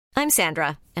I'm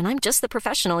Sandra, and I'm just the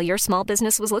professional your small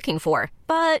business was looking for.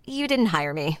 But you didn't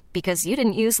hire me because you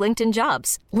didn't use LinkedIn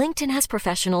Jobs. LinkedIn has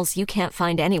professionals you can't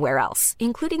find anywhere else,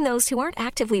 including those who aren't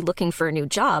actively looking for a new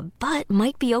job, but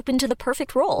might be open to the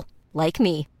perfect role, like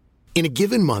me. In a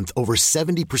given month, over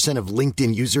 70% of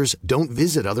LinkedIn users don't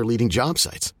visit other leading job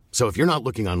sites. So if you're not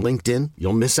looking on LinkedIn,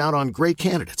 you'll miss out on great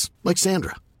candidates like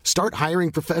Sandra. Start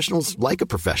hiring professionals like a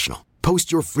professional.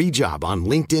 Post your free job on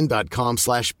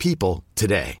linkedin.com/people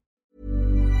today.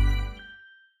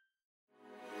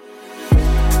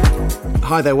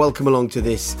 Hi there, welcome along to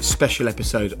this special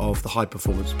episode of the High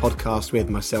Performance Podcast with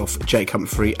myself, Jake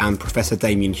Humphrey, and Professor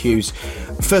Damian Hughes.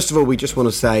 First of all, we just want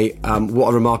to say what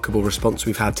a remarkable response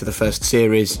we've had to the first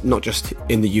series, not just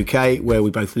in the UK, where we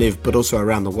both live, but also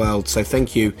around the world. So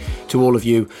thank you to all of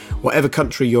you, whatever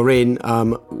country you're in,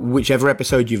 whichever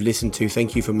episode you've listened to,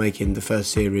 thank you for making the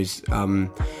first series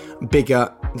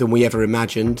bigger than we ever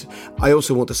imagined. I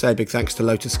also want to say a big thanks to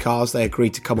Lotus Cars. They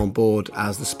agreed to come on board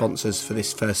as the sponsors for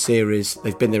this first series.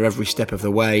 They've been there every step of the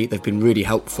way. They've been really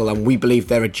helpful, and we believe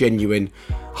they're a genuine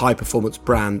high performance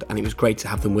brand, and it was great to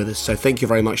have them with us. So thank you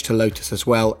very much to Lotus as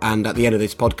well. And at the end of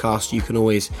this podcast, you can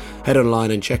always head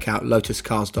online and check out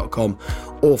lotuscars.com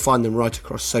or find them right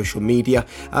across social media.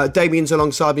 Damian's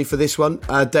alongside me for this one.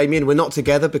 Damian, we're not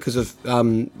together because of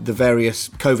the various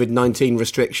COVID-19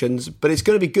 restrictions, but it's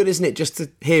going to be good, isn't it, just to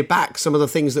hear back some of the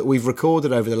things that we've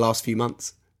recorded over the last few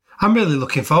months. I'm really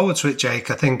looking forward to it, Jake.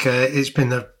 I think it's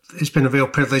been a real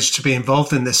privilege to be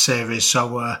involved in this series.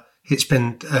 So it's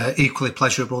been equally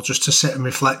pleasurable just to sit and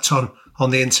reflect on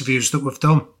the interviews that we've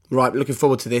done. Right, looking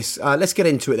forward to this. Let's get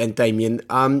into it then, Damian.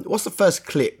 What's the first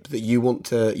clip that you want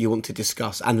to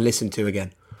discuss and listen to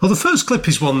again? Well, the first clip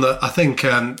is one that I think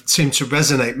seemed to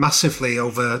resonate massively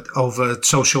over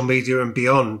social media and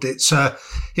beyond.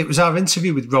 It was our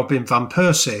interview with Robin van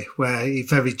Persie, where he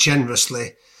very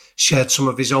generously shared some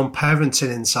of his own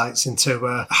parenting insights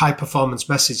into high-performance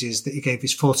messages that he gave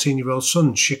his 14-year-old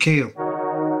son, Shaquille.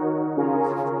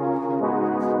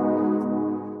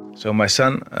 So my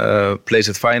son plays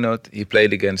at Feyenoord. He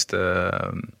played against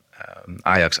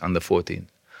Ajax under 14.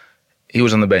 He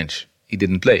was on the bench. He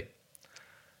didn't play.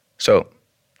 So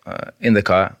in the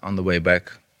car on the way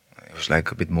back, he was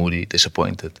like a bit moody,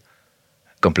 disappointed,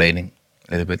 complaining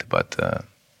a little bit about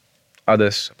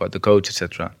others, about the coach,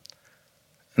 etc.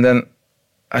 And then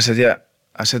I said,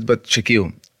 but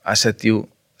Shaquille, I said, you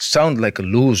sound like a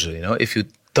loser, you know, if you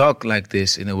talk like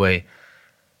this in a way,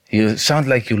 you sound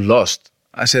like you lost.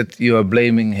 I said, you are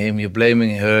blaming him, you're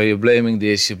blaming her, you're blaming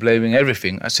this, you're blaming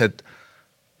everything. I said,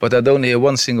 but I don't hear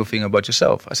one single thing about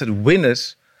yourself. I said,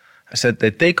 winners, I said,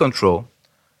 they take control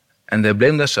and they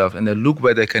blame themselves and they look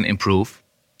where they can improve.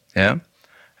 Yeah.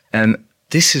 And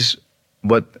this is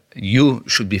what you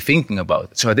should be thinking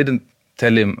about. So I didn't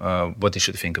tell him what he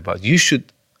should think about. You should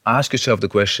ask yourself the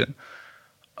question,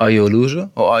 are you a loser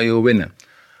or are you a winner?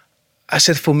 I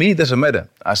said, for me, it doesn't matter.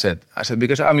 I said,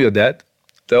 because I'm your dad.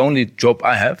 The only job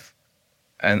I have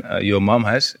and your mom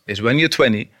has is when you're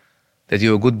 20, that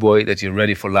you're a good boy, that you're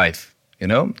ready for life. You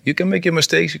know, you can make your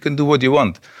mistakes, you can do what you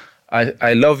want.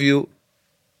 I love you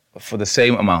for the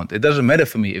same amount. It doesn't matter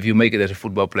for me if you make it as a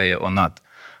football player or not.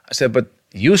 I said, but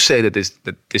you say that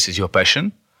this is your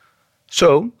passion.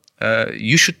 So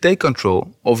you should take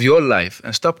control of your life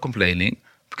and stop complaining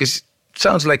because it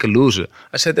sounds like a loser.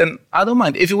 I said, then I don't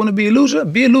mind. If you want to be a loser,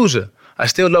 be a loser. I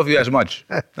still love you as much.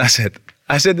 I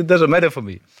said, it doesn't matter for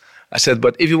me. I said,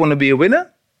 but if you want to be a winner,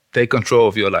 take control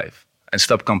of your life and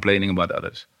stop complaining about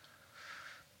others.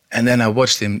 And then I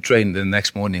watched him train the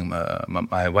next morning.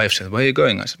 My wife said, where are you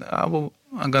going? I said,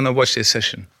 I'm going to watch this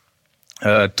session.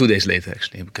 2 days later,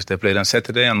 actually, because they played on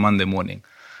Saturday and Monday morning.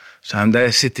 So I'm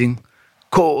there sitting,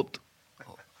 cold,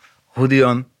 hoodie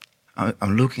on.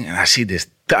 I'm looking and I see this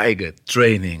tiger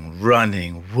training,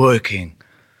 running, working.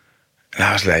 And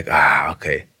I was like,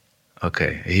 okay.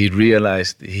 He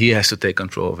realized he has to take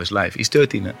control of his life. He's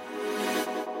 13 now.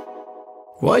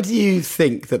 Why do you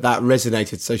think that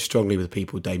resonated so strongly with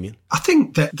people, Damian? I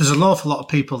think that there's an awful lot of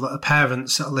people that are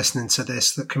parents that are listening to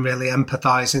this that can really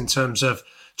empathise in terms of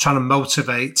trying to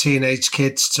motivate teenage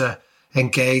kids to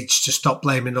engage, to stop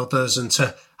blaming others and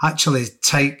to actually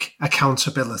take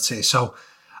accountability. So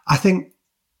I think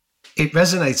it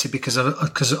resonated because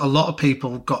a lot of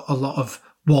people got a lot of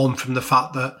warmth from the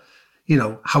fact that, you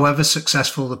know, however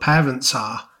successful the parents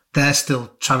are, they're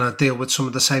still trying to deal with some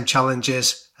of the same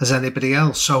challenges as anybody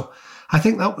else. So I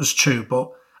think that was true.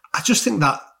 But I just think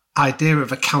that idea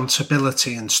of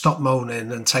accountability and stop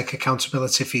moaning and take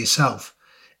accountability for yourself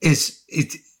is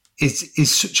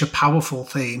such a powerful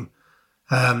theme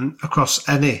across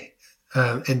any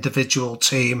individual,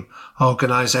 team,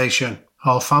 organisation.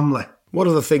 or family. One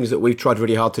of the things that we've tried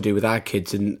really hard to do with our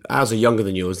kids, and ours are younger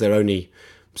than yours, they're only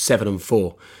 7 and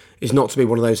 4, is not to be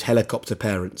one of those helicopter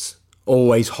parents,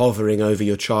 always hovering over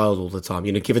your child all the time,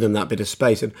 giving them that bit of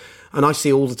space. And I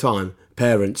see all the time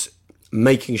parents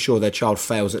making sure their child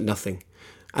fails at nothing.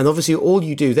 And obviously all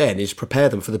you do then is prepare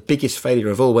them for the biggest failure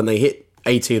of all when they hit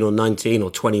 18 or 19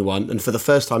 or 21, and for the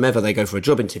first time ever they go for a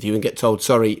job interview and get told,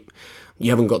 sorry, you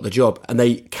haven't got the job, and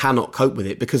they cannot cope with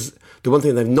it because the one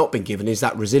thing they've not been given is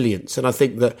that resilience. And I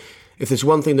think that if there's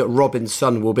one thing that Robin's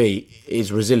son will be,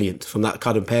 is resilient from that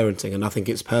kind of parenting, and I think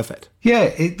it's perfect. Yeah,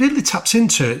 it really taps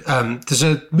into it. There's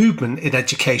a movement in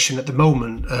education at the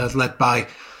moment led by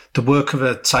the work of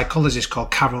a psychologist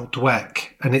called Carol Dweck,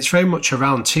 and it's very much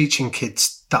around teaching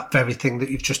kids that very thing that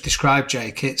you've just described,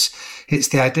 Jake. It's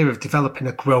the idea of developing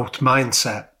a growth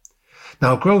mindset.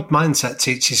 Now, a growth mindset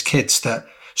teaches kids that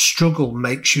struggle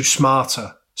makes you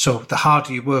smarter. So the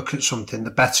harder you work at something,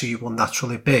 the better you will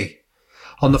naturally be.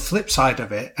 On the flip side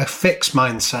of it, a fixed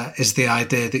mindset is the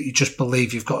idea that you just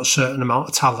believe you've got a certain amount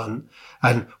of talent,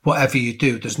 and whatever you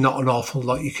do, there's not an awful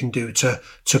lot you can do to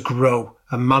grow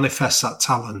and manifest that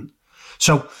talent.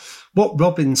 So what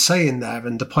Robin's saying there,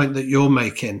 and the point that you're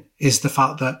making, is the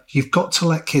fact that you've got to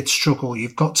let kids struggle,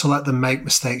 you've got to let them make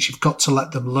mistakes, you've got to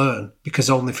let them learn, because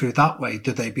only through that way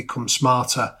do they become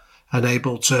smarter and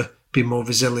able to be more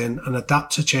resilient and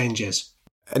adapt to changes.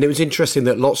 And it was interesting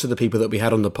that lots of the people that we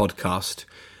had on the podcast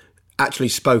actually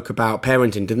spoke about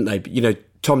parenting, didn't they?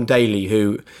 Tom Daly,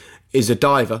 who is a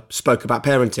diver, spoke about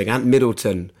parenting. Ant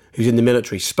Middleton, who's in the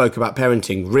military, spoke about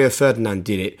parenting. Rio Ferdinand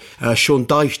did it. Sean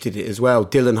Dyche did it as well.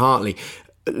 Dylan Hartley.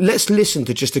 Let's listen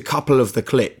to just a couple of the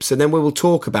clips, and then we will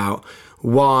talk about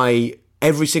why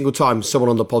every single time someone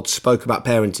on the pod spoke about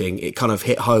parenting, it kind of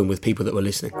hit home with people that were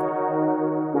listening.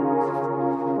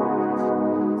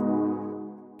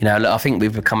 I think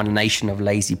we've become a nation of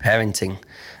lazy parenting,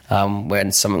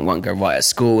 when something won't go right at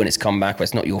school and it's come back, well,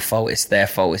 it's not your fault, it's their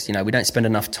fault. We don't spend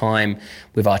enough time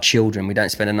with our children. We don't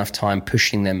spend enough time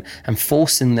pushing them and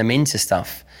forcing them into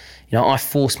stuff. I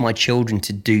force my children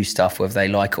to do stuff whether they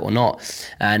like it or not.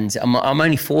 And I'm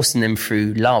only forcing them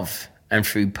through love and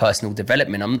through personal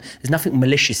development. There's nothing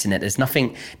malicious in it. There's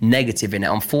nothing negative in it.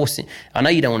 I know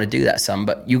you don't want to do that, son,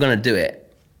 but you're going to do it.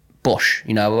 Bosh,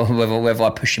 whether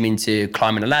I push him into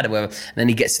climbing a ladder, and then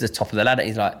he gets to the top of the ladder,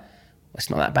 he's like, well,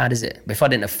 it's not that bad, is it? But if I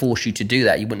didn't have forced you to do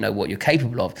that, you wouldn't know what you're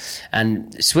capable of.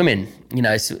 And swimming,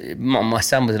 my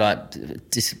son was like,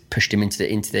 just pushed him into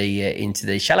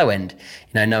the shallow end,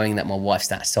 knowing that my wife's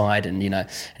that side, and and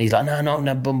he's like,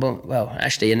 no, boom, boom. Well,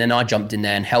 actually, and then I jumped in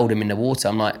there and held him in the water.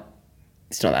 I'm like,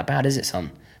 it's not that bad, is it,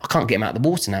 son? I can't get him out of the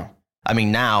water now.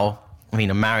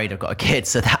 I'm married, I've got a kid,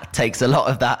 so that takes a lot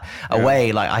of that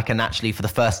away. Like, I can actually, for the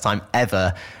first time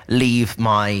ever, leave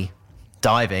my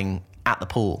diving at the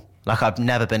pool. Like, I've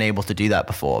never been able to do that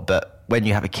before. But when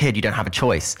you have a kid, you don't have a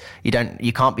choice. You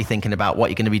can't be thinking about what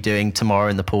you're going to be doing tomorrow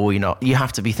in the pool. You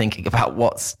have to be thinking about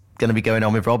what's going to be going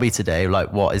on with Robbie today.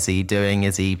 Like, what is he doing?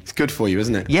 It's good for you,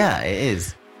 isn't it? Yeah, it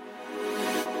is.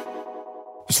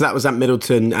 So that was Ant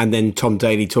Middleton and then Tom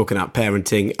Daly talking about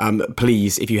parenting.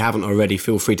 Please, if you haven't already,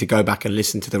 feel free to go back and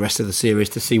listen to the rest of the series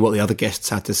to see what the other guests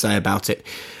had to say about it.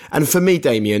 And for me,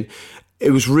 Damian,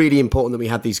 it was really important that we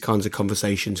had these kinds of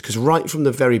conversations, because right from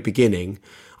the very beginning,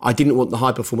 I didn't want the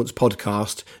High Performance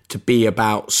podcast to be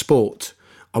about sport.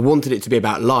 I wanted it to be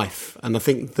about life. And I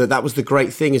think that was the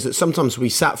great thing, is that sometimes we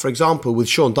sat, for example, with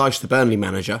Sean Dyche, the Burnley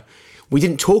manager, we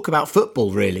didn't talk about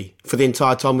football really for the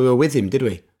entire time we were with him, did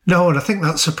we? No, and I think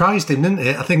that surprised him, didn't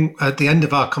it? I think at the end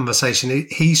of our conversation,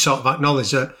 he sort of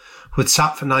acknowledged that we'd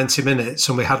sat for 90 minutes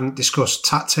and we hadn't discussed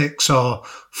tactics or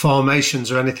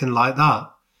formations or anything like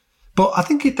that. But I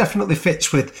think it definitely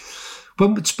fits with,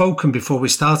 when we'd spoken before we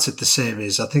started the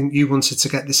series, I think you wanted to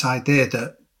get this idea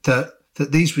that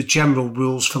these were general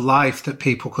rules for life that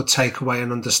people could take away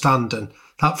and understand. And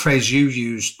that phrase you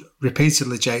used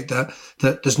repeatedly, Jake, that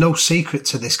there's no secret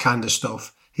to this kind of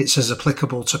stuff. It's as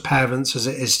applicable to parents as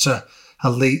it is to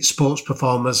elite sports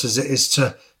performers, as it is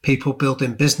to people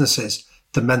building businesses.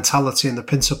 The mentality and the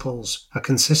principles are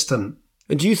consistent.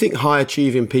 And do you think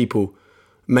high-achieving people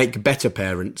make better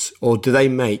parents, or do they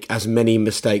make as many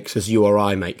mistakes as you or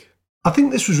I make? I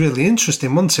think this was really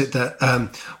interesting, wasn't it? That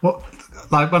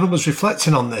when I was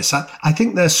reflecting on this, I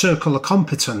think their circle of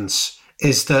competence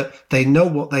is that they know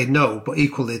what they know, but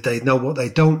equally they know what they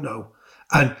don't know.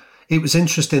 And it was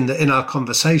interesting that in our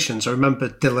conversations, I remember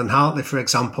Dylan Hartley, for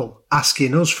example,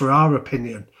 asking us for our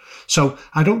opinion. So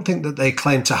I don't think that they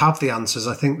claim to have the answers.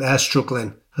 I think they're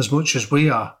struggling as much as we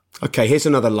are. Okay, here's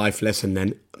another life lesson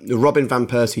then. Robin van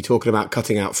Persie talking about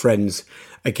cutting out friends,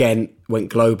 again, went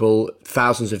global,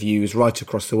 thousands of views right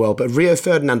across the world. But Rio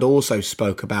Ferdinand also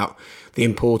spoke about the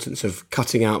importance of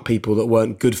cutting out people that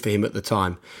weren't good for him at the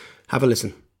time. Have a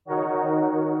listen.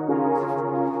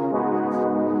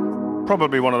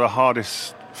 Probably one of the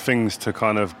hardest things to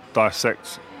kind of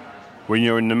dissect when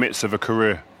you're in the midst of a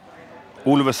career.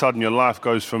 All of a sudden your life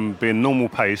goes from being normal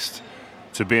paced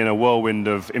to being a whirlwind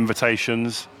of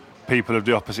invitations, people of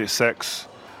the opposite sex.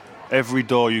 Every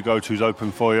door you go to is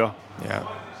open for you. Yeah.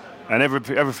 And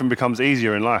everything becomes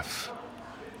easier in life.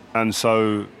 And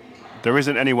so there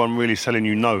isn't anyone really telling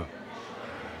you no.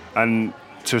 And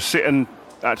to sit and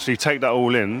actually take that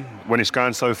all in when it's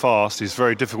going so fast is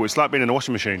very difficult. It's like being in a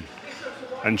washing machine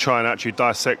and try and actually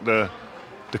dissect the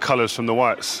colours from the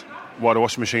whites while the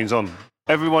washing machine's on.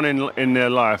 Everyone in their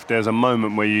life, there's a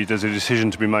moment where there's a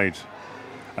decision to be made.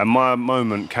 And my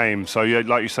moment came, so yeah,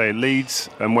 like you say, Leeds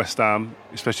and West Ham,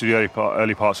 especially the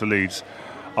early parts of Leeds,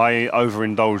 I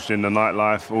overindulged in the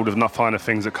nightlife, all the finer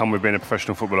things that come with being a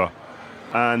professional footballer.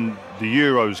 And the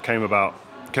Euros came about.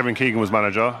 Kevin Keegan was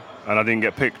manager, and I didn't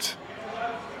get picked.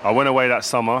 I went away that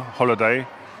summer, holiday,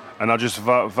 and I just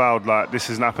vowed, like, this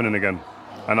isn't happening again.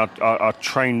 And I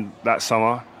trained that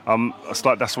summer.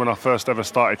 That's when I first ever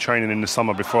started training in the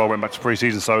summer before I went back to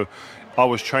pre-season. So I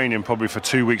was training probably for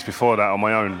 2 weeks before that on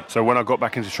my own. So when I got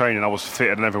back into training, I was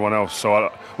fitter than everyone else.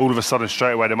 So all of a sudden,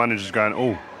 straight away, the manager's going,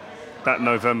 oh, that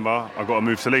November, I got to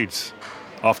move to Leeds.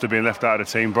 After being left out of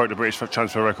the team, broke the British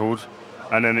transfer record,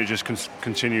 and then it just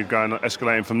continued going,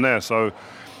 escalating from there. So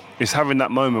it's having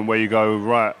that moment where you go,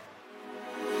 right.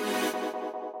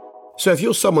 So if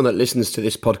you're someone that listens to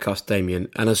this podcast, Damian,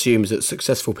 and assumes that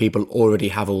successful people already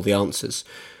have all the answers,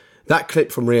 that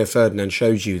clip from Rio Ferdinand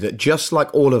shows you that just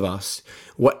like all of us,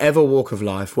 whatever walk of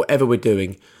life, whatever we're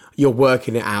doing, you're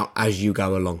working it out as you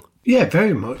go along. Yeah,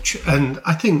 very much. And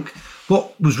I think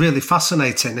what was really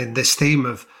fascinating in this theme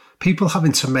of people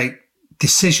having to make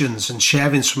decisions and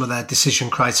sharing some of their decision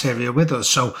criteria with us.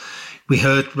 So we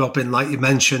heard Robin, like you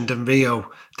mentioned, and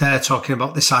Rio there talking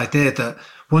about this idea that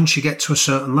once you get to a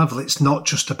certain level, it's not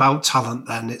just about talent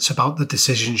then, it's about the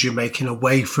decisions you're making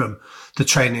away from the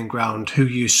training ground, who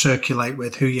you circulate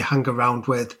with, who you hang around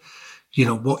with, you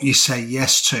know, what you say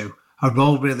yes to are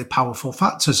all really powerful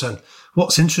factors. And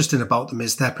what's interesting about them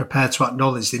is they're prepared to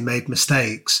acknowledge they made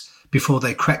mistakes before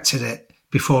they corrected it,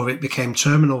 before it became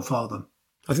terminal for them.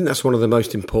 I think that's one of the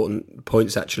most important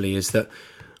points, actually, is that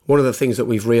one of the things that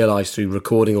we've realised through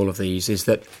recording all of these is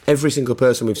that every single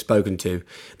person we've spoken to,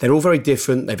 they're all very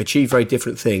different, they've achieved very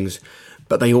different things,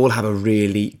 but they all have a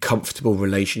really comfortable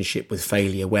relationship with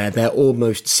failure, where they're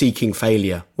almost seeking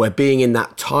failure, where being in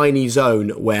that tiny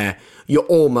zone where you're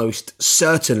almost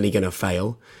certainly going to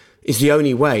fail is the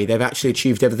only way they've actually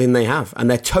achieved everything they have. And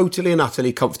they're totally and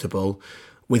utterly comfortable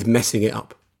with messing it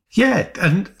up. Yeah,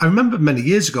 and I remember many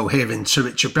years ago hearing Sir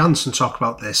Richard Branson talk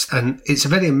about this, and it's a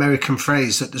very American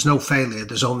phrase that there's no failure,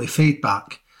 there's only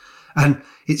feedback. And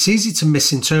it's easy to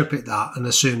misinterpret that and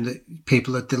assume that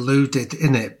people are deluded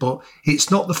in it, but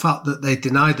it's not the fact that they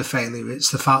deny the failure,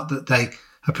 it's the fact that they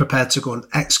are prepared to go and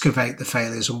excavate the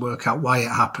failures and work out why it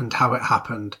happened, how it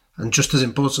happened, and just as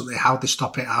importantly, how they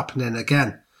stop it happening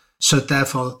again. So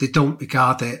therefore, they don't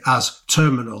regard it as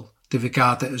terminal. They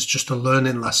regard it as just a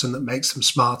learning lesson that makes them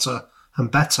smarter and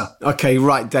better. Okay,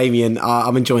 right, Damian,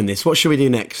 I'm enjoying this. What should we do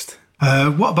next?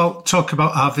 What about talk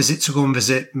about our visit to go and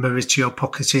visit Mauricio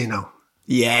Pochettino?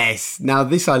 Yes. Now,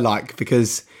 this I like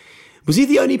because was he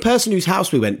the only person whose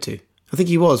house we went to? I think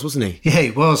he was, wasn't he? Yeah,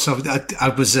 he was. I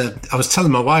was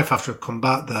telling my wife after I'd come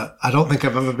back that I don't think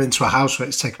I've ever been to a house where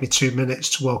it's taken me 2 minutes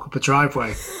to walk up a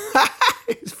driveway.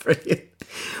 It's brilliant.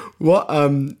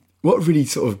 What really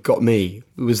sort of got me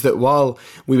was that while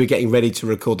we were getting ready to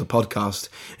record the podcast,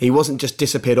 he wasn't just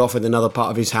disappeared off in another part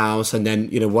of his house and then,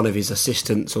 you know, one of his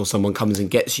assistants or someone comes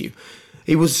and gets you.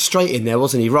 He was straight in there,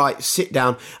 wasn't he? Right, sit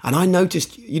down. And I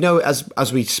noticed, you know,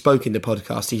 as we spoke in the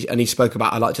podcast, he spoke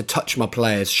about I like to touch my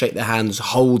players, shake their hands,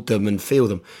 hold them and feel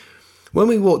them. When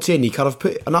we walked in, he kind of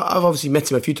and I've obviously met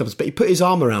him a few times, but he put his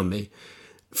arm around me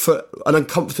for an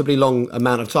uncomfortably long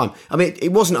amount of time. I mean,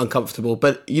 it wasn't uncomfortable,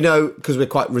 but, you know, because we're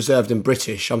quite reserved and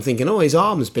British, I'm thinking, oh, his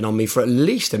arm has been on me for at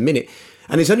least a minute.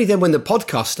 And it's only then when the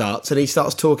podcast starts and he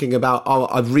starts talking about, oh,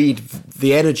 I read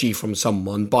the energy from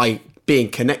someone by being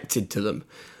connected to them,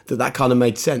 that kind of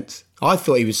made sense. I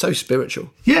thought he was so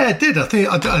spiritual. Yeah, it did. I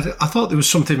thought there was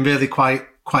something really quite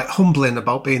humbling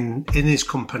about being in his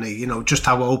company, you know, just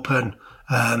how open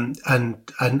and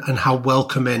how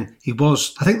welcoming he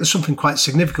was. I think there's something quite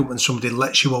significant when somebody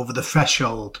lets you over the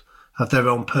threshold of their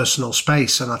own personal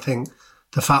space. And I think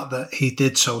the fact that he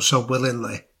did so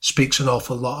willingly speaks an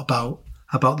awful lot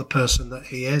about the person that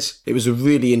he is. It was a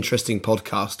really interesting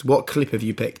podcast. What clip have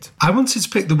you picked? I wanted to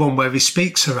pick the one where he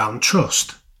speaks around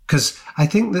trust, because I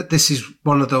think that this is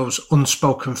one of those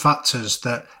unspoken factors,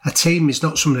 that a team is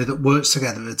not somebody that works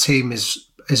together. A team is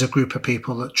a group of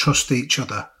people that trust each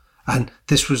other. And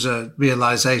this was a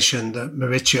realisation that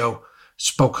Mauricio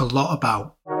spoke a lot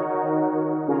about.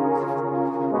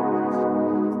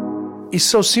 It's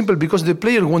so simple because the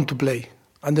player want to play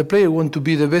and the player want to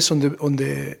be the best on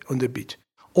the pitch.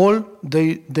 All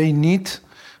they need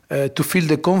to feel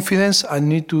the confidence and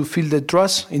need to feel the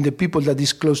trust in the people that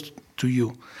is close to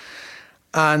you.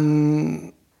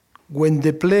 And when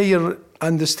the player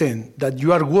understand that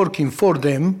you are working for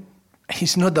them,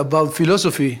 it's not about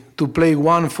philosophy to play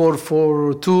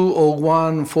 1-4-4-2 or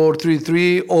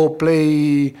 1-4-3-3 or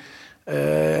play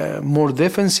more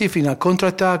defensive in a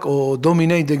counterattack or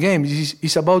dominate the game.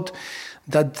 It's about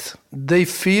that they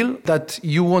feel that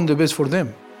you want the best for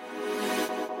them.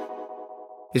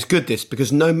 It's good, this,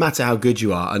 because no matter how good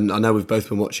you are, and I know we've both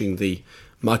been watching the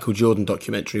Michael Jordan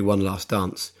documentary, One Last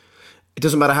Dance, it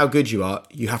doesn't matter how good you are,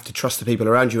 you have to trust the people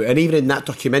around you. And even in that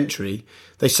documentary,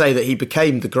 they say that he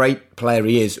became the great player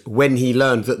he is when he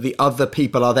learned that the other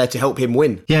people are there to help him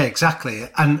win. Yeah, exactly.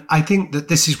 And I think that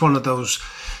this is one of those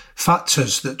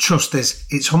factors that trust is,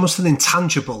 it's almost an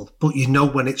intangible, but you know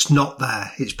when it's not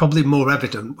there. It's probably more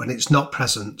evident when it's not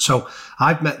present. So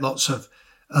I've met lots of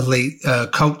elite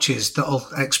coaches that will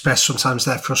express sometimes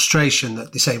their frustration,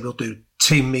 that they say we'll do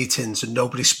team meetings and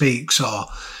nobody speaks, or,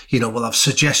 you know, we'll have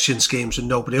suggestion schemes and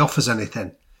nobody offers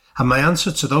anything. And my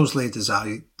answer to those leaders are,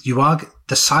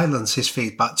 the silence is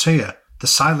feedback to you. The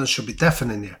silence should be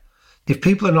deafening you. If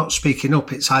people are not speaking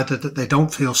up, it's either that they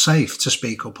don't feel safe to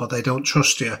speak up or they don't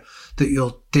trust you, that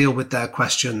you'll deal with their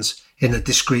questions in a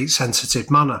discreet,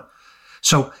 sensitive manner.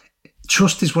 So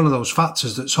trust is one of those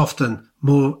factors that's often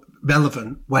more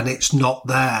relevant when it's not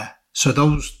there. So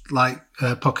those like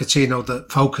Pochettino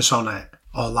that focus on it,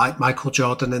 or like Michael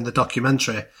Jordan in the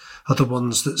documentary, are the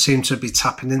ones that seem to be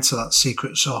tapping into that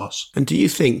secret sauce. And do you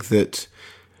think that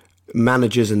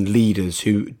managers and leaders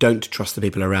who don't trust the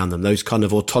people around them, those kind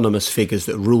of autonomous figures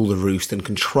that rule the roost and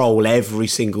control every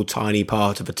single tiny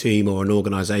part of a team or an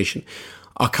organisation,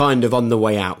 are kind of on the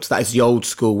way out? That is the old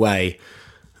school way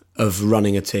of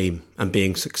running a team and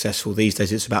being successful. These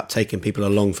days it's about taking people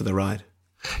along for the ride.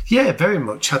 Yeah, very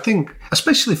much. I think,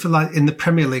 especially for like in the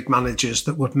Premier League managers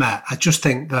that we've met, I just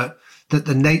think that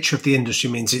the nature of the industry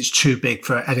means it's too big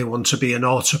for anyone to be an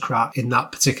autocrat in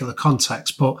that particular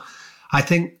context. But I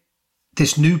think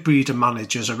this new breed of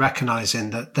managers are recognising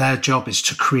that their job is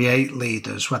to create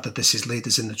leaders, whether this is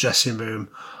leaders in the dressing room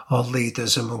or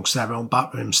leaders amongst their own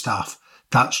backroom staff.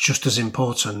 That's just as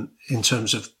important in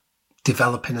terms of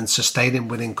developing and sustaining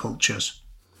winning cultures.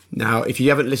 Now, if you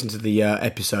haven't listened to the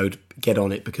episode, get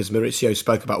on it, because Mauricio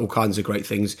spoke about all kinds of great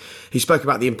things. He spoke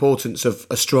about the importance of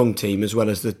a strong team as well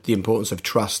as the importance of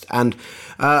trust. And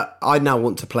I now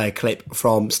want to play a clip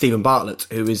from Stephen Bartlett,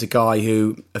 who is a guy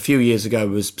who a few years ago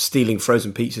was stealing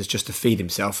frozen pizzas just to feed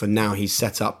himself. And now he's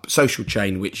set up Social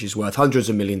Chain, which is worth hundreds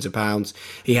of millions of pounds.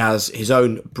 He has his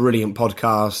own brilliant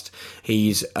podcast.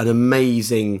 He's an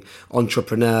amazing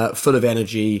entrepreneur, full of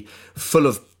energy, full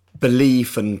of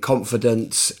belief and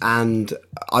confidence, and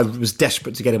I was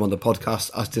desperate to get him on the podcast.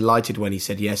 I was delighted when he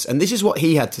said yes. And this is what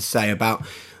he had to say about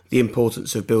the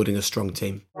importance of building a strong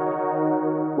team.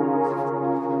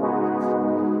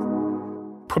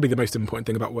 Probably the most important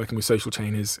thing about working with Social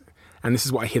Chain is, and this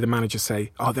is what I hear the managers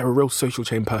say, oh, they're a real Social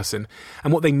Chain person.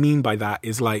 And what they mean by that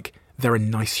is like, they're a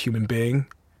nice human being.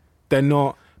 They're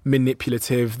not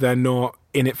manipulative. They're not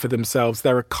in it for themselves.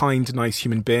 They're a kind, nice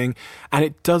human being. And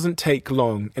it doesn't take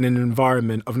long in an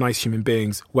environment of nice human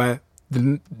beings where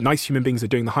the nice human beings are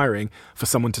doing the hiring for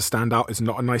someone to stand out as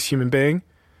not a nice human being.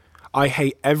 I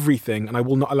hate everything, and I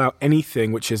will not allow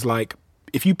anything which is like,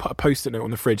 if you put a post-it note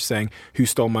on the fridge saying, who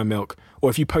stole my milk? Or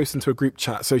if you post into a group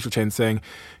chat, Social Chain, saying,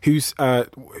 who's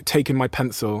taken my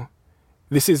pencil?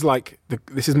 This is like,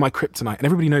 this is my kryptonite. And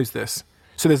everybody knows this.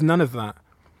 So there's none of that.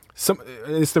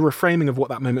 It's the reframing of what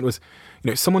that moment was.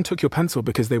 You know, someone took your pencil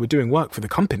because they were doing work for the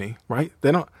company, right?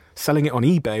 They're not selling it on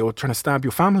eBay or trying to stab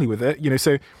your family with it. You know,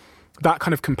 so that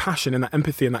kind of compassion and that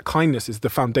empathy and that kindness is the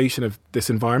foundation of this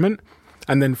environment.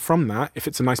 And then from that, if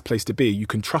it's a nice place to be, you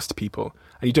can trust people,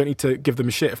 and you don't need to give them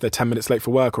a shit if they're 10 minutes late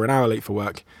for work or an hour late for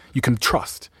work. You can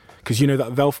trust because you know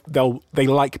that they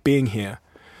like being here.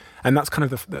 And that's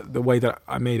kind of the way that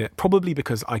I made it, probably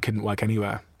because I couldn't work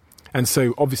anywhere. And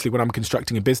so obviously when I'm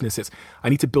constructing a business, I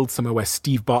need to build somewhere where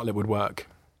Steve Bartlett would work.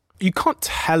 You can't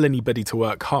tell anybody to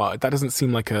work hard. That doesn't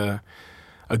seem like a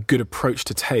good approach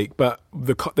to take. But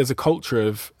there's a culture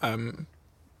of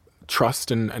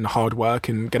trust and hard work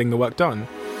and getting the work done.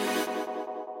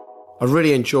 I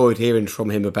really enjoyed hearing from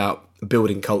him about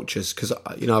building cultures because,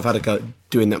 I've had a go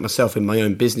doing that myself in my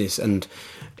own business, and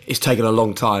it's taken a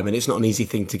long time and it's not an easy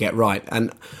thing to get right.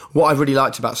 And what I really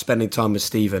liked about spending time with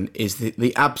Stephen is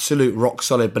the absolute rock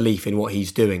solid belief in what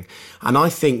he's doing. And I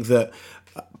think that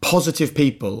positive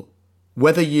people,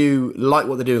 whether you like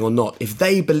what they're doing or not, if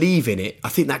they believe in it, I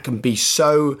think that can be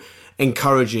so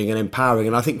encouraging and empowering.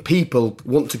 And I think people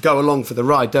want to go along for the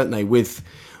ride, don't they, with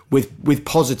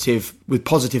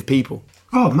positive people.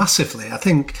 Oh, massively. I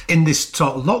think in this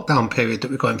sort of lockdown period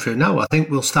that we're going through now, I think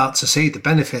we'll start to see the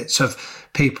benefits of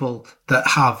people that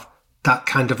have that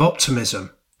kind of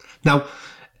optimism. Now,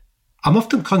 I'm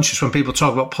often conscious when people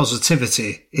talk about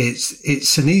positivity,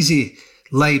 it's an easy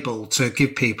label to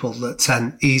give people that's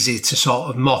then easy to sort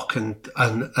of mock and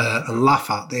laugh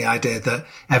at, the idea that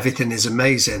everything is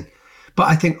amazing. But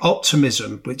I think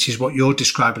optimism, which is what you're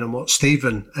describing and what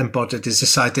Stephen embodied, is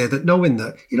this idea that knowing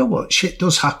that, shit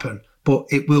does happen, but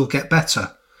it will get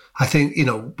better. I think,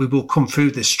 we will come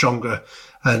through this stronger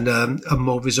and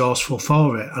more resourceful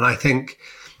for it. And I think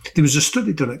there was a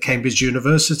study done at Cambridge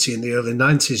University in the early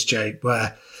 90s, Jake,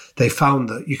 where they found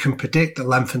that you can predict the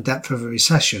length and depth of a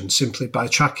recession simply by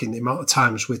tracking the amount of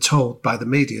times we're told by the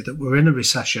media that we're in a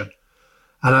recession.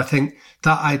 And I think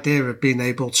that idea of being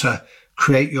able to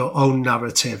create your own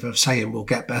narrative of saying we'll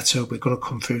get better, we're going to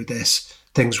come through this,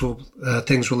 things will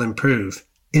improve,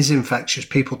 is infectious.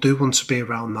 People do want to be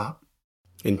around that.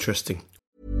 Interesting.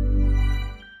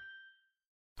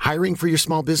 Hiring for your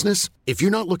small business? If you're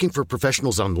not looking for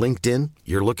professionals on LinkedIn,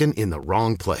 you're looking in the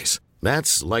wrong place.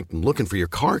 That's like looking for your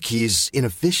car keys in a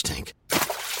fish tank.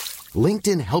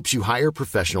 LinkedIn helps you hire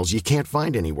professionals you can't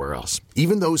find anywhere else,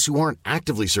 even those who aren't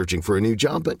actively searching for a new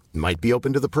job but might be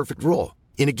open to the perfect role.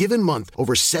 In a given month,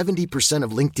 over 70%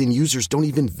 of LinkedIn users don't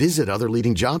even visit other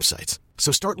leading job sites.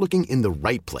 So start looking in the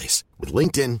right place. With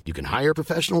LinkedIn, you can hire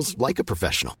professionals like a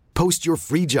professional. Post your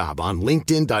free job on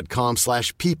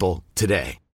linkedin.com/people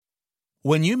today.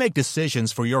 When you make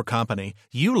decisions for your company,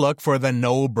 you look for the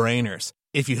no-brainers.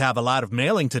 If you have a lot of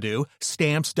mailing to do,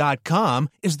 Stamps.com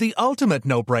is the ultimate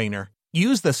no-brainer.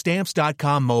 Use the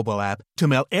Stamps.com mobile app to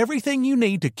mail everything you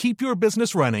need to keep your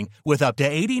business running with up to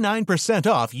 89%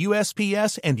 off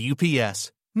USPS and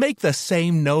UPS. Make the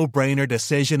same no-brainer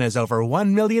decision as over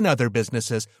 1 million other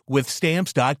businesses with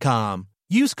Stamps.com.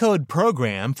 Use code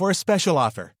PROGRAM for a special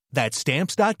offer. That's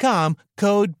Stamps.com,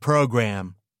 code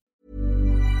PROGRAM.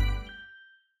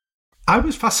 I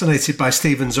was fascinated by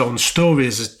Stephen's own story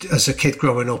as a kid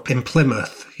growing up in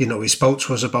Plymouth. He spoke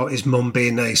to us about his mum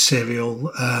being a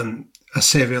serial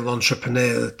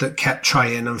entrepreneur that kept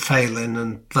trying and failing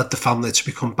and led the family to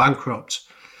become bankrupt.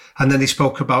 And then he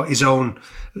spoke about his own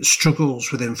struggles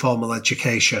with informal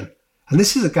education. And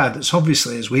this is a guy that's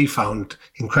obviously, as we found,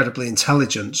 incredibly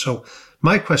intelligent. So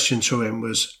my question to him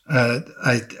was a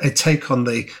take on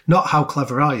the, not how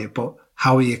clever are you, but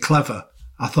how are you clever?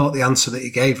 I thought the answer that he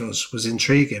gave us was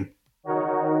intriguing.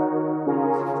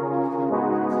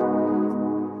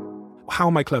 How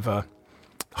am I clever?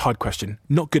 Hard question.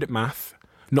 Not good at math,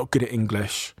 not good at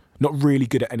English, not really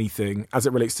good at anything as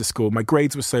it relates to school. My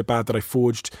grades were so bad that I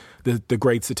forged the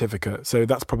grade certificate. So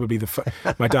that's probably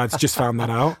my dad's just found that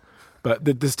out. But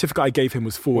the certificate I gave him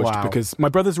was forged because my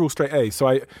brothers are all straight A. So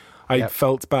I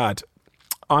felt bad.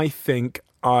 I think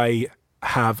I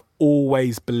have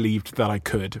always believed that I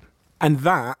could. And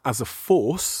that as a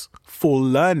force for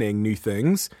learning new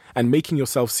things and making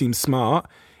yourself seem smart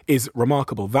is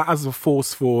remarkable. That as a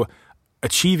force for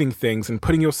achieving things and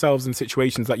putting yourselves in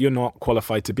situations that you're not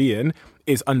qualified to be in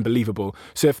is unbelievable.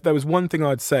 So if there was one thing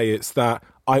I'd say, it's that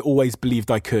I always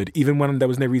believed I could, even when there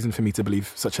was no reason for me to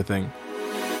believe such a thing.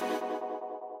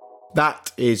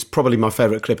 That is probably my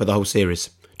favourite clip of the whole series.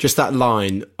 Just that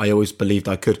line, I always believed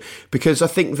I could. Because I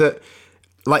think that,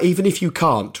 even if you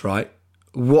can't, right,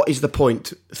 what is the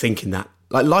point thinking that?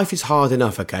 Life is hard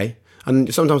enough, okay?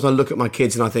 And sometimes I look at my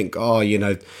kids and I think,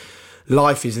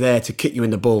 life is there to kick you in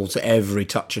the balls at every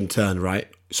touch and turn, right?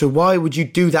 So why would you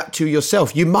do that to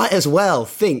yourself? You might as well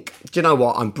think, do you know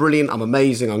what? I'm brilliant. I'm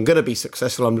amazing. I'm going to be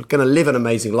successful. I'm going to live an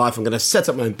amazing life. I'm going to set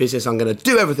up my own business. I'm going to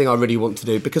do everything I really want to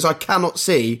do because I cannot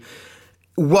see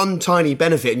one tiny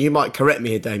benefit. And you might correct me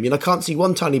here, Damian. I can't see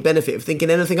one tiny benefit of thinking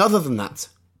anything other than that.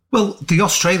 Well, the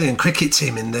Australian cricket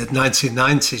team in the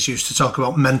 1990s used to talk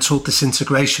about mental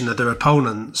disintegration of their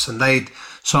opponents, and they'd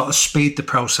sort of speed the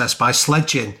process by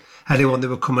sledging anyone they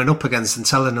were coming up against and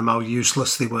telling them how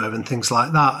useless they were and things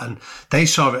like that. And they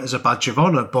saw it as a badge of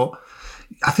honour. But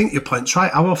I think your point's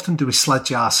right. How often do we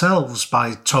sledge ourselves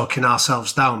by talking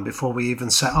ourselves down before we even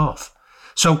set off?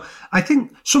 So I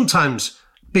think sometimes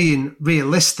being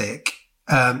realistic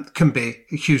can be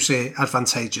hugely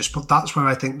advantageous. But that's where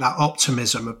I think that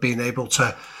optimism of being able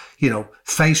to,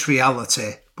 face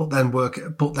reality, but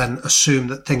then assume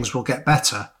that things will get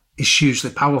better is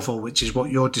hugely powerful, which is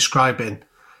what you're describing,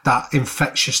 that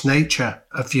infectious nature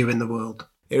of viewing the world.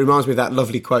 It reminds me of that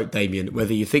lovely quote, Damian,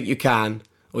 whether you think you can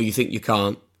or you think you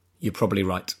can't, you're probably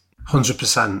right.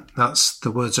 100%. That's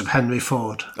the words of Henry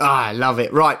Ford. I love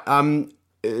it. Right.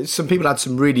 Some people had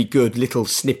some really good little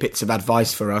snippets of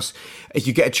advice for us. If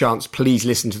you get a chance, please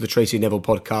listen to the Tracy Neville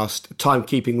podcast.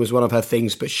 Timekeeping was one of her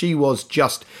things, but she was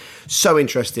just so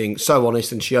interesting, so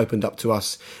honest, and she opened up to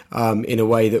us in a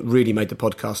way that really made the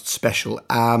podcast special.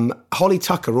 Holly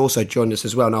Tucker also joined us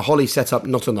as well. Now, Holly set up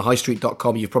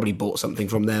notonthehighstreet.com. You've probably bought something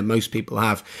from there. Most people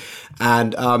have.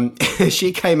 And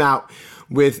she came out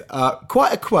with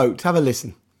quite a quote. Have a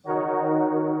listen.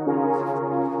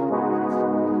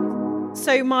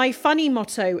 So my funny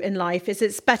motto in life is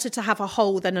it's better to have a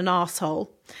hole than an arsehole,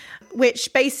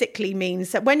 which basically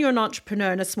means that when you're an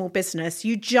entrepreneur in a small business,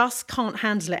 you just can't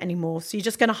handle it anymore. So you're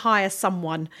just going to hire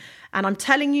someone. And I'm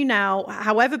telling you now,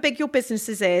 however big your business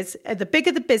is, the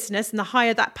bigger the business and the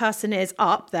higher that person is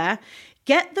up there,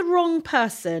 get the wrong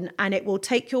person and it will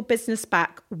take your business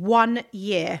back 1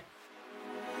 year.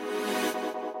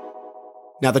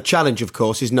 Now, the challenge, of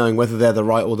course, is knowing whether they're the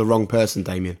right or the wrong person,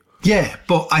 Damian. Yeah,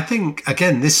 but I think,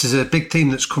 again, this is a big theme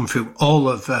that's come through all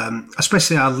of,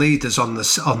 especially our leaders on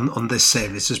this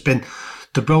series, has been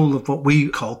the role of what we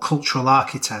call cultural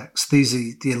architects. These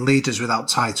are the leaders without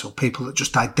title, people that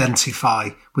just identify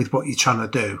with what you're trying to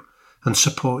do and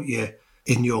support you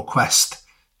in your quest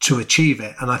to achieve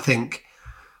it. And I think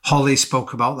Holly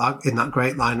spoke about that in that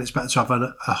great line, it's better to have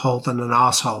a hole than an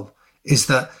arsehole, is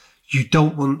that you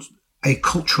don't want a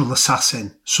cultural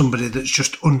assassin, somebody that's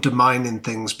just undermining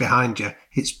things behind you.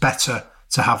 It's better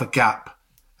to have a gap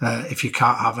if you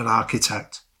can't have an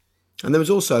architect. And there was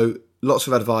also lots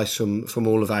of advice from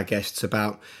all of our guests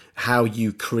about how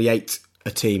you create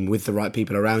a team with the right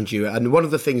people around you. And one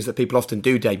of the things that people often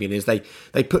do, Damian, is they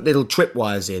put little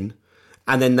tripwires in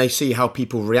and then they see how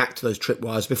people react to those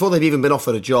tripwires before they've even been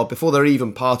offered a job, before they're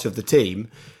even part of the team.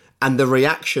 And the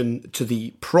reaction to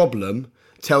the problem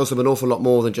tells them an awful lot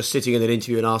more than just sitting in an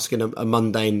interview and asking a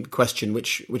mundane question,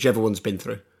 which everyone's been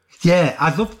through. Yeah,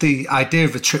 I love the idea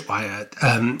of a tripwire.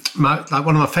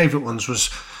 One of my favourite ones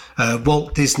was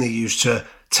Walt Disney used to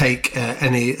take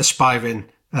any aspiring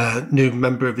new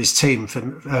member of his team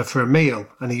for a meal,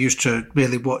 and he used to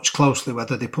really watch closely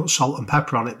whether they put salt and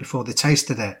pepper on it before they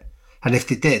tasted it. And if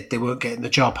they did, they weren't getting the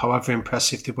job, however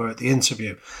impressive they were at the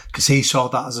interview, because he saw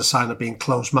that as a sign of being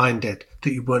close-minded,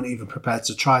 that you weren't even prepared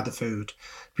to try the food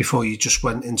before you just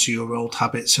went into your old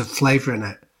habits of flavouring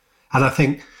it. And I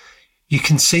think you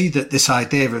can see that this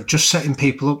idea of just setting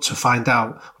people up to find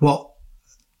out what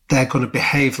they're going to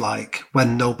behave like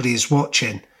when nobody is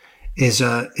watching is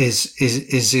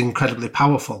incredibly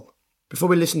powerful. Before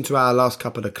we listen to our last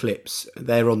couple of clips,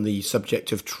 they're on the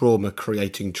subject of trauma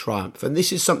creating triumph. And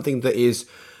this is something that is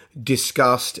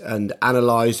discussed and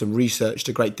analysed and researched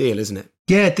a great deal, isn't it?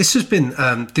 Yeah, this has been,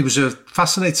 there was a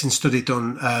fascinating study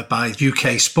done by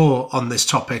UK Sport on this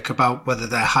topic about whether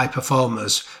their high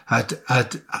performers had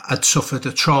suffered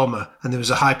a trauma. And there was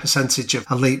a high percentage of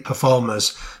elite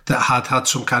performers that had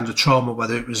some kind of trauma,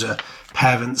 whether it was a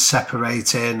parent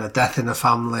separating, a death in a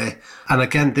family. And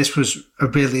again, this was a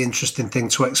really interesting thing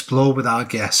to explore with our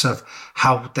guests of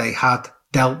how they had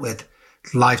dealt with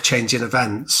life-changing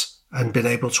events and been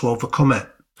able to overcome it.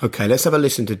 OK, let's have a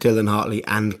listen to Dylan Hartley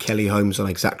and Kelly Holmes on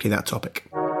exactly that topic.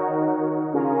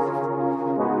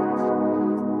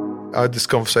 I had this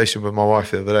conversation with my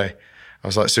wife the other day. I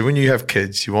was like, so when you have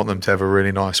kids, you want them to have a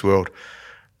really nice world.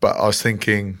 But I was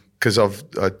thinking, because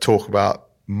I talk about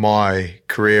my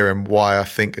career and why I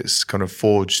think it's kind of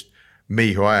forged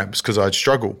me who I am, it's because I'd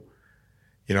struggle.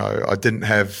 You know, I didn't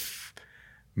have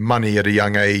money at a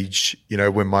young age, you know,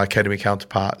 when my academy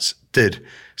counterparts did.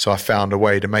 So I found a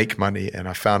way to make money and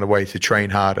I found a way to train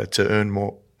harder, to earn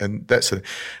more. And that's it.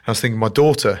 I was thinking, my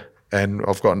daughter, and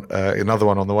I've got another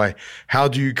one on the way, how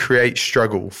do you create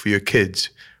struggle for your kids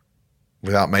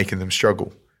without making them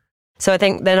struggle? So I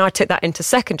think then I took that into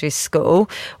secondary school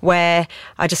where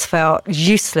I just felt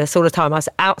useless all the time. I was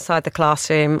outside the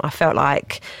classroom. I felt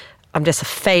like I'm just a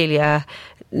failure.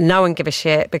 No one gave a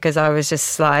shit because I was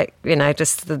just like, you know,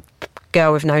 just the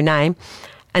girl with no name.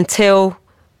 Until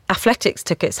athletics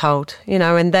took its hold,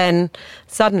 and then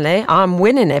suddenly I'm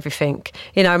winning everything.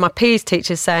 My PEs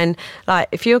teacher's saying, like,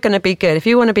 if you're going to be good, if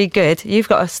you want to be good, you've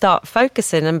got to start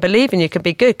focusing and believing you can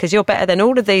be good, because you're better than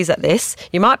all of these at this.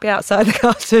 You might be outside the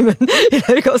classroom and,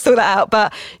 you've got to sort that out,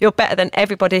 but you're better than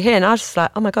everybody here. And I was just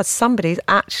like, oh my God, somebody's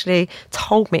actually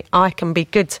told me I can be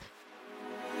good.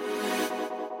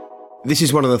 This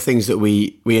is one of the things that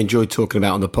we enjoyed talking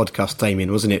about on the podcast,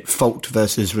 Damian, wasn't it? Fault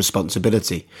versus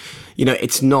responsibility.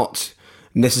 It's not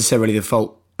necessarily the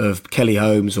fault of Kelly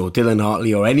Holmes or Dylan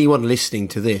Hartley or anyone listening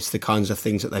to this, the kinds of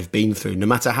things that they've been through. No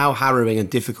matter how harrowing and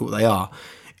difficult they are,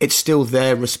 it's still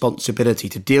their responsibility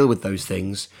to deal with those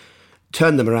things,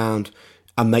 turn them around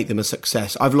and make them a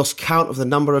success. I've lost count of the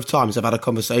number of times I've had a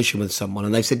conversation with someone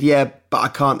and they've said, yeah, but I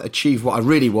can't achieve what I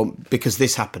really want because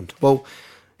this happened. Well,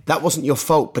 that wasn't your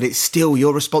fault, but it's still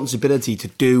your responsibility to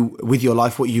do with your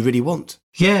life what you really want.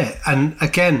 Yeah, and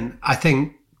again, I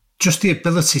think just the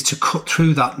ability to cut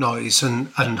through that noise and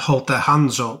hold their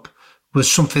hands up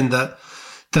was something that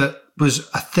was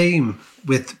a theme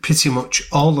with pretty much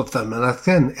all of them. And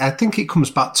again, I think it comes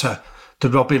back to the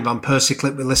Robin Van Persie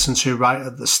clip we listened to right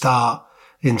at the start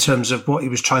in terms of what he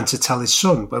was trying to tell his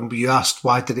son. When you asked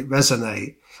why did it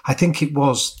resonate, I think it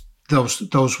was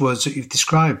those words that you've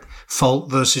described,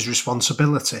 fault versus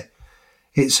responsibility.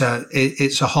 It's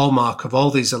a hallmark of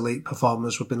all these elite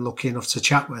performers we've been lucky enough to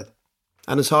chat with.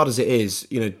 And as hard as it is,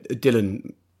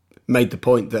 Dylan made the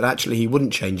point that actually he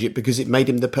wouldn't change it because it made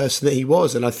him the person that he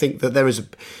was. And I think that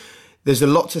there's a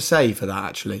lot to say for that,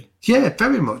 actually. Yeah,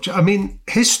 very much. I mean,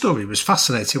 his story was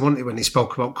fascinating, wasn't it, when he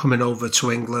spoke about coming over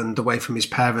to England away from his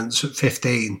parents at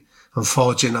 15 and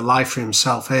forging a life for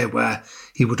himself here where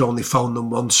he would only phone them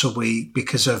once a week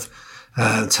because of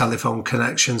telephone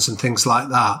connections and things like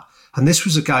that. And this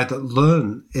was a guy that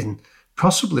learned in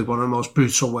possibly one of the most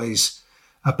brutal ways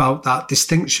about that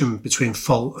distinction between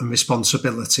fault and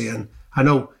responsibility. And I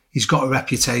know he's got a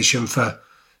reputation for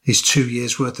his 2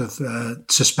 years worth of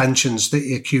suspensions that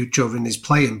he accrued during his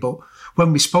playing. But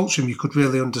when we spoke to him, you could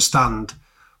really understand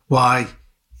why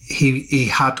he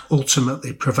had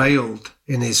ultimately prevailed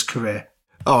in his career.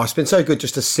 Oh, it's been so good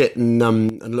just to sit and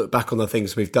look back on the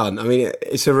things we've done. I mean,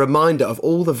 it's a reminder of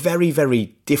all the very,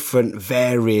 very different,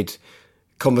 varied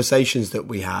conversations that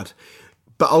we had,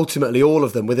 but ultimately all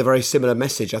of them with a very similar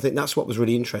message. I think that's what was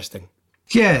really interesting.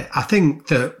 Yeah, I think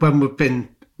that when we've been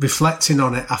reflecting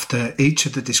on it after each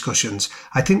of the discussions,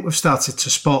 I think we've started to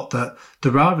spot that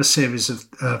there are a series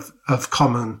of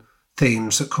common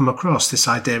themes that come across. This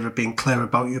idea of being clear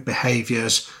about your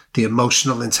behaviours, the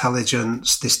emotional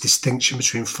intelligence, this distinction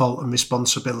between fault and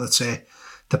responsibility,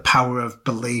 the power of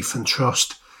belief and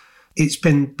trust. It's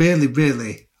been really,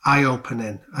 really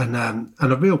eye-opening and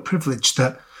a real privilege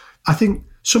that I think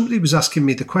somebody was asking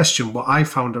me the question, what I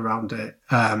found around it.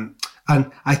 And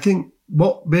I think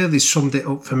what really summed it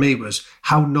up for me was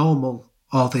how normal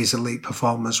all these elite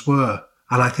performers were.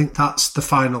 And I think that's the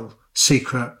final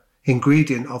secret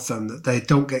ingredient of them, that they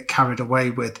don't get carried away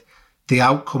with the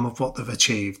outcome of what they've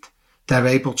achieved. They're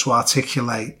able to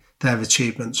articulate their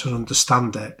achievements and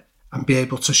understand it and be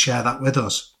able to share that with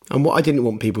us. And what I didn't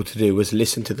want people to do was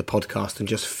listen to the podcast and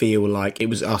just feel like it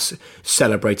was us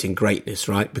celebrating greatness,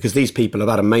 right? Because these people have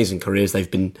had amazing careers. They've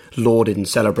been lauded and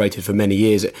celebrated for many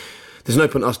years. There's no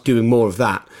point in us doing more of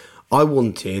that. I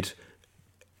wanted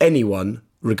anyone,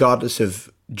 regardless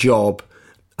of job,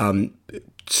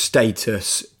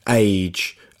 status,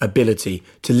 age, ability,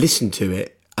 to listen to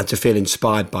it and to feel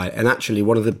inspired by it. And actually,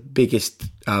 one of the biggest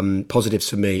positives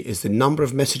for me is the number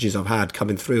of messages I've had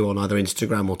coming through on either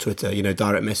Instagram or Twitter,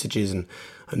 direct messages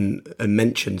and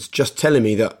mentions, just telling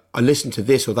me that I listened to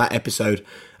this or that episode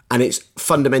and it's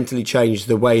fundamentally changed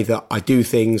the way that I do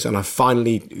things, and I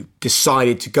finally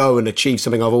decided to go and achieve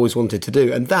something I've always wanted to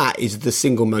do. And that is the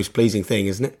single most pleasing thing,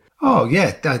 isn't it? Oh,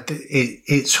 yeah.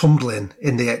 It's humbling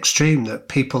in the extreme that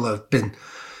people have been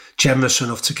generous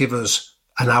enough to give us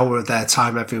an hour of their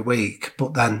time every week.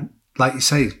 But then, like you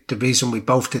say, the reason we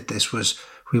both did this was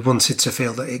we wanted to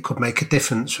feel that it could make a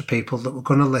difference for people that were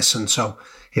going to listen. So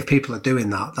if people are doing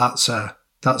that, that's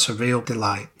a real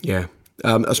delight. Yeah.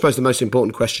 I suppose the most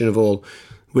important question of all,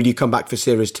 will you come back for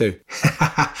Series 2?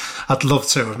 I'd love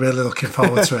to. I'm really looking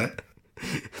forward to it.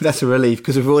 That's a relief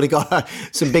because we've already got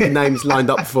some big names lined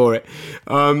up for it.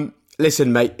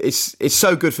 Listen, mate, it's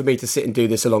so good for me to sit and do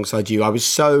this alongside you. I was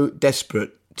so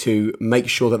desperate to make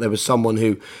sure that there was someone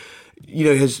who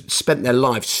has spent their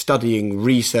life studying,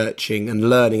 researching and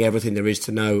learning everything there is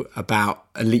to know about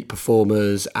elite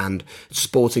performers and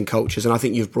sporting cultures. And I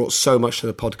think you've brought so much to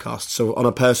the podcast. So on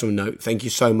a personal note, thank you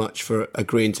so much for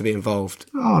agreeing to be involved.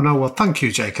 Oh, no, well, thank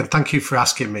you, Jake. And thank you for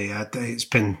asking me. It's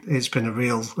been a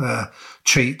real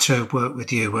treat to work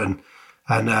with you. And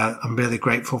I'm really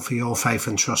grateful for your faith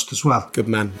and trust as well. Good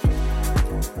man.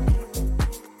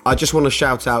 I just want to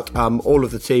shout out all of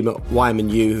the team at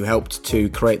YM&U who helped to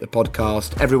create the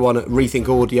podcast, everyone at Rethink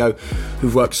Audio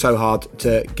who've worked so hard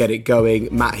to get it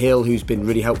going, Matt Hill, who's been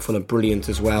really helpful and brilliant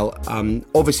as well,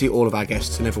 obviously all of our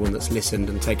guests and everyone that's listened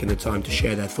and taken the time to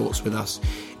share their thoughts with us.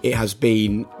 It has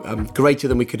been greater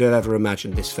than we could have ever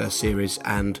imagined, this first series,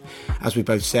 and as we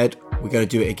both said, we're going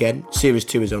to do it again. Series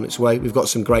 2 is on its way. We've got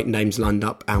some great names lined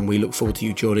up and we look forward to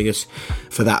you joining us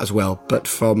for that as well. But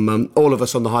from all of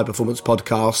us on the High Performance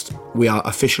Podcast, we are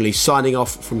officially signing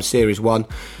off from Series 1.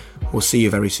 We'll see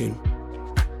you very soon.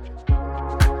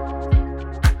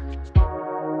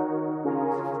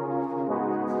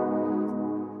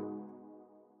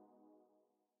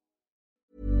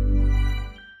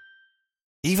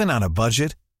 Even on a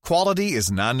budget, quality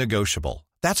is non-negotiable.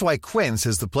 That's why Quince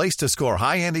is the place to score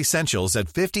high-end essentials at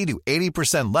 50 to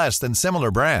 80% less than similar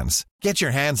brands. Get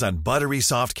your hands on buttery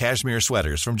soft cashmere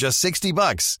sweaters from just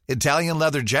 $60, Italian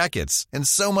leather jackets, and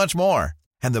so much more.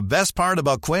 And the best part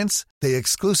about Quince, they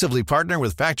exclusively partner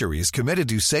with factories committed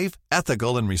to safe,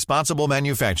 ethical, and responsible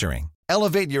manufacturing.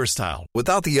 Elevate your style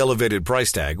without the elevated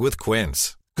price tag with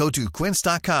Quince. Go to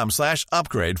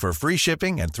quince.com/upgrade for free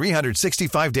shipping and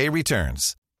 365-day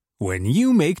returns. When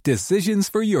you make decisions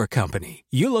for your company,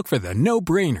 you look for the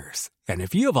no-brainers. And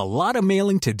if you have a lot of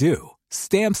mailing to do,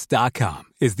 Stamps.com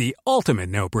is the ultimate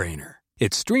no-brainer.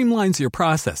 It streamlines your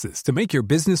processes to make your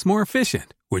business more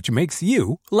efficient, which makes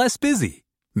you less busy.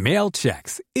 Mail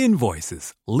checks,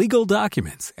 invoices, legal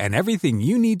documents, and everything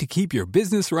you need to keep your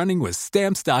business running with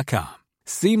Stamps.com.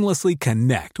 Seamlessly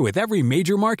connect with every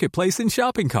major marketplace and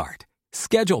shopping cart.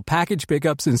 Schedule package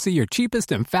pickups and see your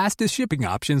cheapest and fastest shipping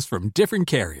options from different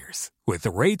carriers, with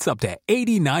rates up to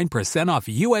 89% off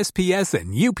USPS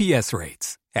and UPS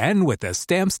rates. And with the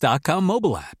Stamps.com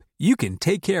mobile app, you can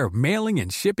take care of mailing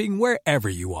and shipping wherever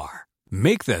you are.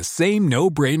 Make the same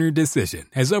no-brainer decision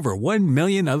as over 1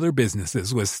 million other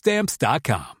businesses with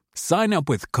Stamps.com. Sign up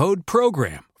with code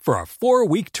PROGRAM for a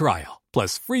 4-week trial,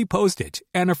 plus free postage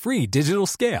and a free digital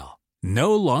scale.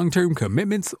 No long-term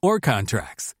commitments or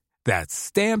contracts. That's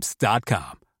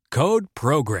Stamps.com. Code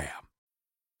PROGRAM.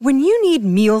 When you need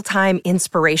mealtime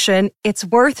inspiration, it's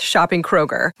worth shopping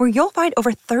Kroger, where you'll find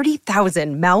over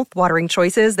 30,000 mouth-watering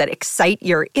choices that excite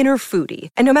your inner foodie.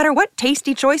 And no matter what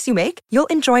tasty choice you make, you'll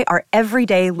enjoy our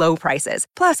everyday low prices,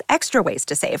 plus extra ways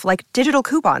to save, like digital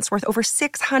coupons worth over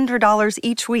 $600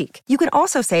 each week. You can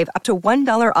also save up to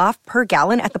 $1 off per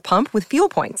gallon at the pump with fuel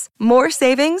points. More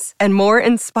savings and more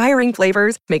inspiring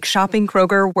flavors make shopping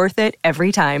Kroger worth it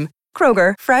every time.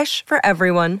 Kroger, fresh for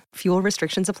everyone. Fuel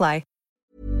restrictions apply.